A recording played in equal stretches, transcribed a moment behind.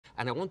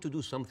And I want to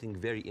do something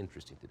very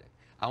interesting today.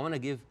 I want to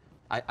give,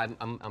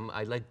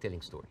 I like telling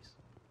stories.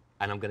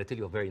 And I'm going to tell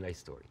you a very nice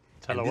story.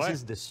 Tell and away. This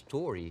is the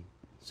story,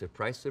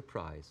 surprise,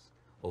 surprise,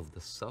 of the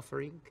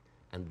suffering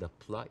and the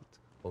plight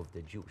of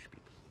the Jewish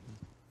people.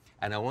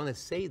 And I want to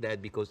say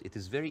that because it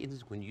is very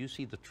interesting when you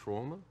see the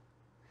trauma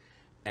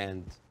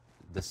and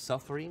the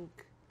suffering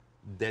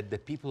that the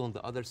people on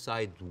the other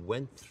side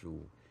went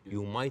through,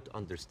 you might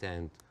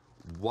understand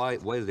why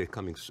they're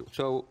coming so.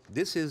 So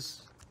this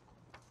is,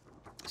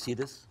 see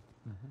this?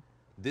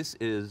 This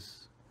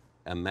is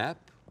a map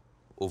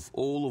of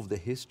all of the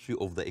history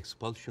of the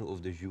expulsion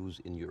of the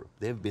Jews in Europe.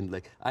 They've been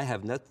like, I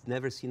have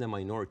never seen a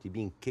minority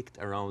being kicked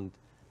around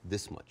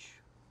this much,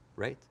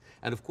 right?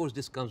 And of course,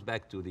 this comes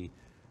back to the,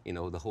 you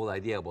know, the whole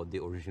idea about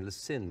the original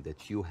sin,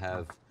 that you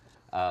have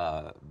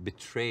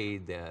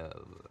betrayed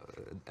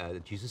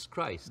Jesus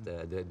Christ,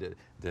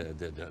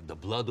 the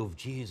blood of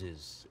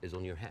Jesus is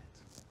on your hand.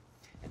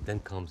 And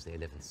then comes the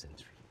 11th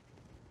century.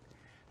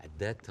 At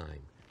that time,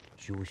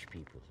 Jewish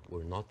people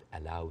were not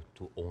allowed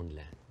to own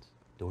land.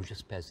 They were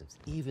just peasants.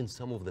 Even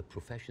some of the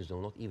professions they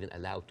were not even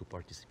allowed to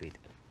participate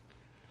in.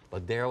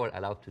 But they were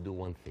allowed to do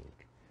one thing,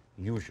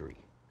 usury,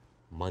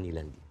 money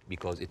lending,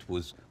 because it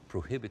was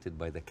prohibited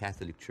by the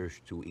Catholic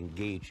Church to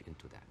engage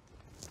into that.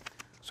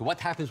 So what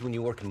happens when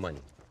you work in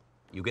money?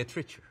 You get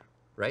richer,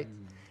 right?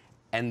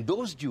 And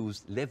those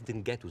Jews lived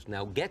in ghettos.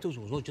 Now, ghettos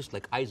was not just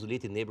like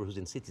isolated neighborhoods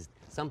in cities.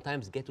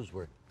 Sometimes ghettos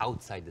were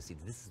outside the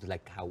cities. This is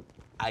like how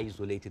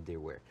isolated they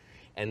were.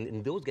 And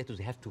in those ghettos,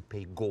 they have to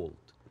pay gold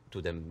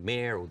to the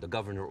mayor or the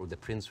governor or the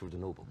prince or the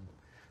noble.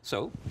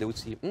 So they would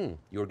see,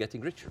 you're getting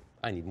richer.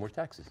 I need more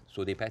taxes.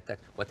 So they pay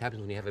tax. What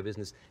happens when you have a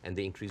business and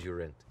they increase your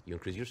rent? You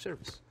increase your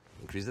service,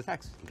 increase the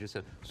taxes.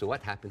 So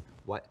what happened?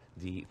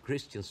 The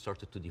Christians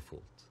started to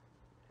default.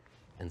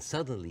 And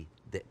suddenly,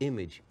 the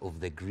image of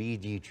the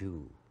greedy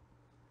Jew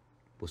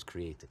was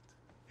created.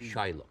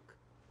 Shylock,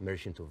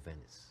 merchant of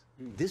Venice.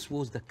 This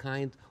was the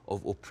kind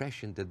of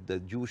oppression that the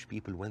Jewish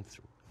people went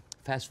through.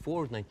 Fast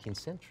forward 19th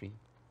century,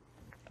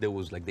 there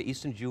was like the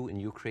Eastern Jew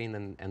in Ukraine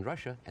and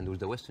Russia, and there was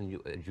the Western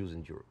Jews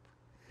in Europe.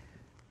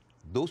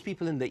 Those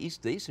people in the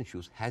Eastern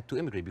Jews had to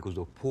immigrate because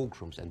there were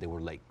pogroms and they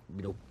were like,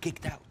 you know,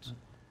 kicked out.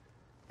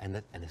 And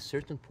at a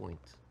certain point,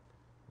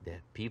 the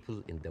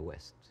people in the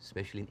West,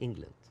 especially in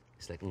England,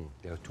 it's like,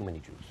 there are too many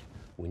Jews.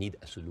 We need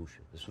a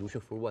solution. A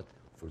solution for what?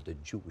 For the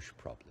Jewish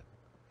problem.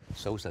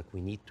 So it's like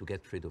we need to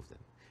get rid of them.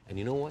 And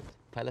you know what?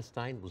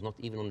 Palestine was not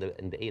even on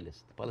the A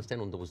list. Palestine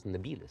was on the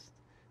B list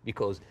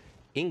because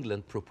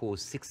England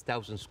proposed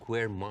 6,000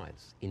 square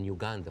miles in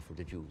Uganda for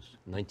the Jews,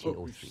 1903.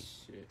 Oh,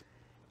 shit.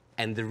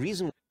 And the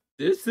reason...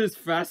 This is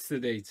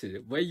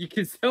fascinating, where you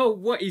can tell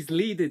what he's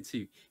leading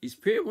to. He's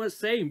pretty much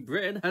saying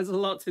Britain has a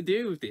lot to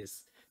do with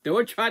this. They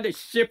were trying to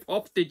ship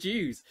off the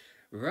Jews.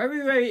 Very,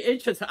 very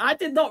interesting. I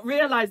did not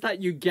realize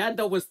that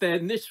Uganda was the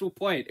initial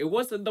point. It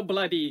wasn't the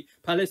bloody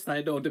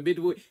Palestine or the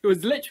Middle East. It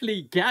was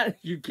literally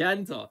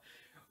Uganda.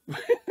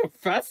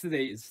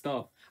 Fascinating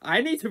stuff.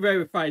 I need to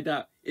verify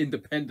that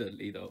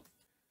independently, though.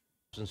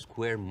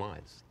 Square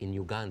miles in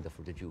Uganda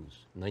for the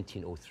Jews,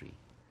 1903.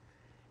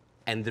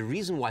 And the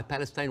reason why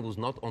Palestine was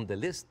not on the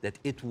list, that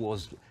it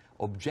was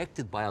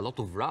objected by a lot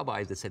of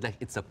rabbis that said, like,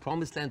 it's a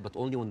promised land, but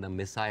only when the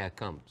Messiah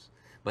comes.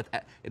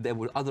 But there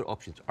were other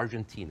options,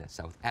 Argentina,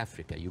 South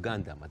Africa,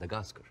 Uganda,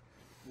 Madagascar.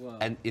 Wow.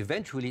 And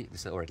eventually, they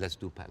said, all right, let's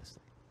do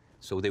Palestine.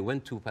 So they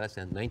went to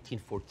Palestine in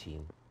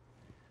 1914.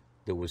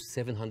 There was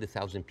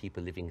 700,000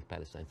 people living in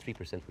Palestine, 3%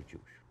 were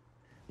Jewish.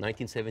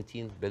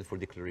 1917, Balfour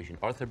Declaration.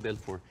 Arthur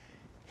Balfour,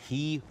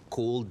 he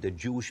called the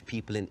Jewish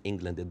people in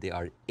England that they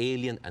are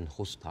alien and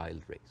hostile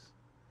race.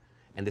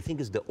 And the thing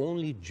is, the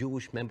only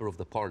Jewish member of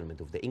the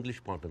parliament, of the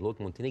English parliament, Lord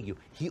Montenegro,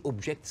 he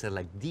objects,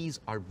 like, these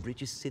are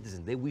British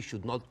citizens, we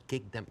should not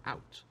kick them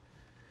out.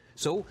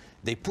 So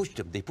they pushed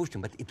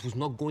them, but it was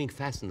not going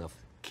fast enough.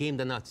 Came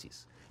the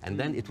Nazis. And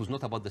then it was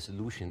not about the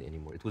solution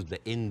anymore. It was the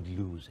end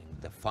losing,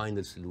 the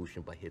final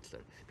solution by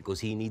Hitler, because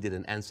he needed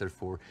an answer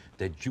for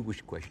the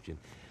Jewish question,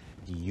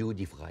 the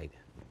Judefrage.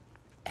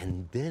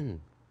 And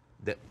then,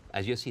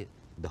 as you see,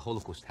 the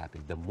Holocaust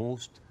happened, the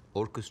most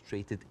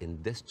orchestrated,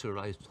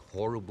 industrialized,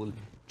 horrible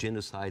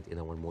genocide in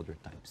our modern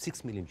time.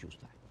 6 million Jews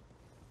died.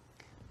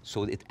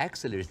 So it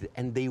accelerated,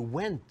 and they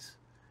went,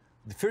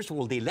 first of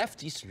all, they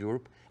left Eastern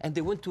Europe, and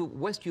they went to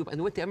West Europe, and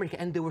they went to America,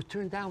 and they were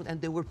turned down,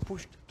 and they were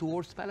pushed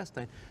towards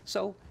Palestine.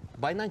 So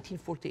by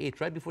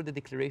 1948, right before the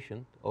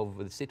declaration of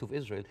the State of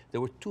Israel,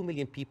 there were 2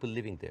 million people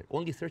living there.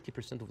 Only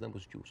 30% of them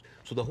was Jews.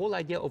 So the whole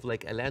idea of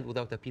like a land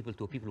without a people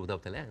to a people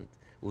without a land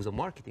was a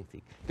marketing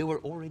thing. They were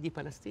already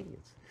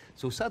Palestinians.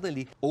 So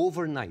suddenly,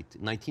 overnight,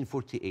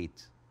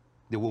 1948,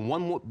 there were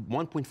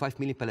 1.5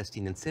 million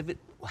Palestinians.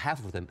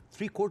 Half of them,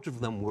 3/4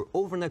 of them were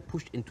overnight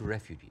pushed into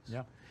refugees.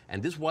 Yeah.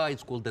 And this is why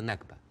it's called the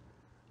Nakba,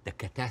 the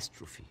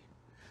catastrophe.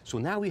 So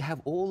now we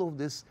have all of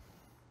this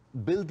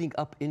building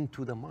up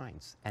into the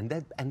minds.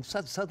 And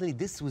suddenly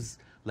this was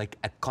like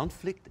a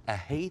conflict, a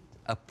hate,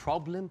 a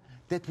problem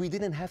that we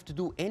didn't have to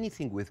do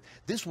anything with.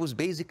 This was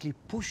basically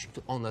pushed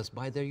on us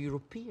by the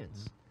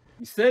Europeans.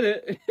 He said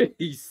it.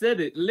 He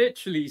said it.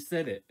 Literally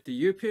said it. The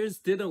Europeans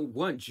didn't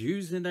want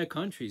Jews in their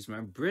countries,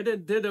 man.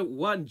 Britain didn't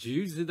want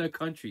Jews in their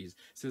countries.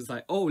 So it's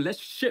like, oh, let's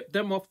ship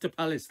them off to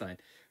Palestine.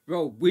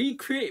 Bro,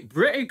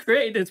 Britain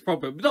created this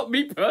problem. Not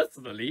me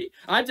personally.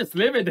 I just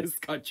live in this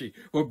country.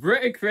 Well,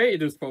 Britain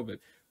created this problem.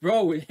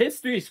 Bro,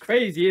 history is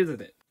crazy,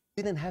 isn't it?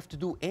 Didn't have to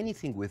do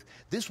anything with.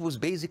 This was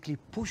basically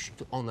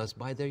pushed on us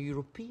by the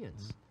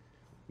Europeans.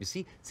 You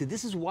see,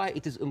 this is why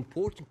it is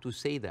important to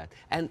say that.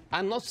 And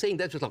I'm not saying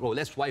that just like, oh,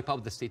 let's wipe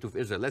out the state of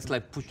Israel. Let's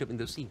like push them in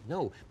the sea.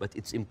 No, but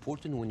it's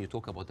important when you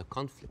talk about the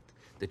conflict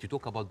that you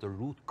talk about the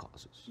root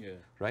causes. Yeah.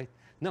 Right?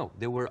 No,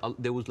 there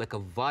was like a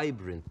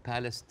vibrant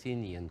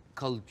Palestinian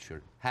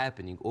culture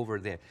happening over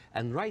there.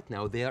 And right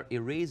now they are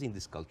erasing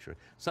this culture.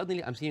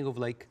 Suddenly I'm thinking of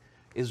like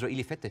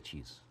Israeli feta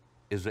cheese.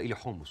 Israeli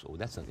hummus. Oh,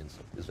 that's an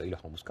insult. Israeli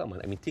hummus. Come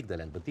on. I mean, take the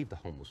land, but leave the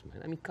hummus,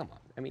 man. I mean, come on.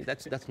 I mean,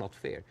 that's not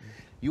fair.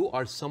 You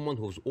are someone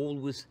who's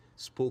always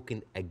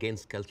spoken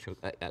against culture,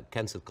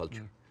 cancel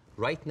culture.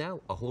 Right now,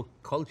 a whole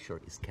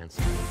culture is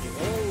canceled.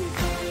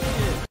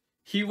 Oh,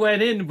 he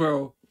went in,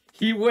 bro.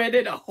 He went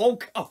in. A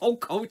whole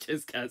culture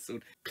is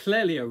cancelled.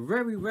 Clearly, a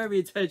very, very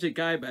intelligent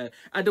guy, man.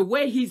 And the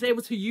way he's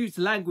able to use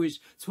language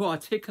to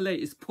articulate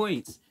his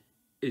points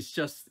is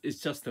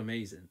just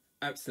amazing.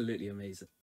 Absolutely amazing.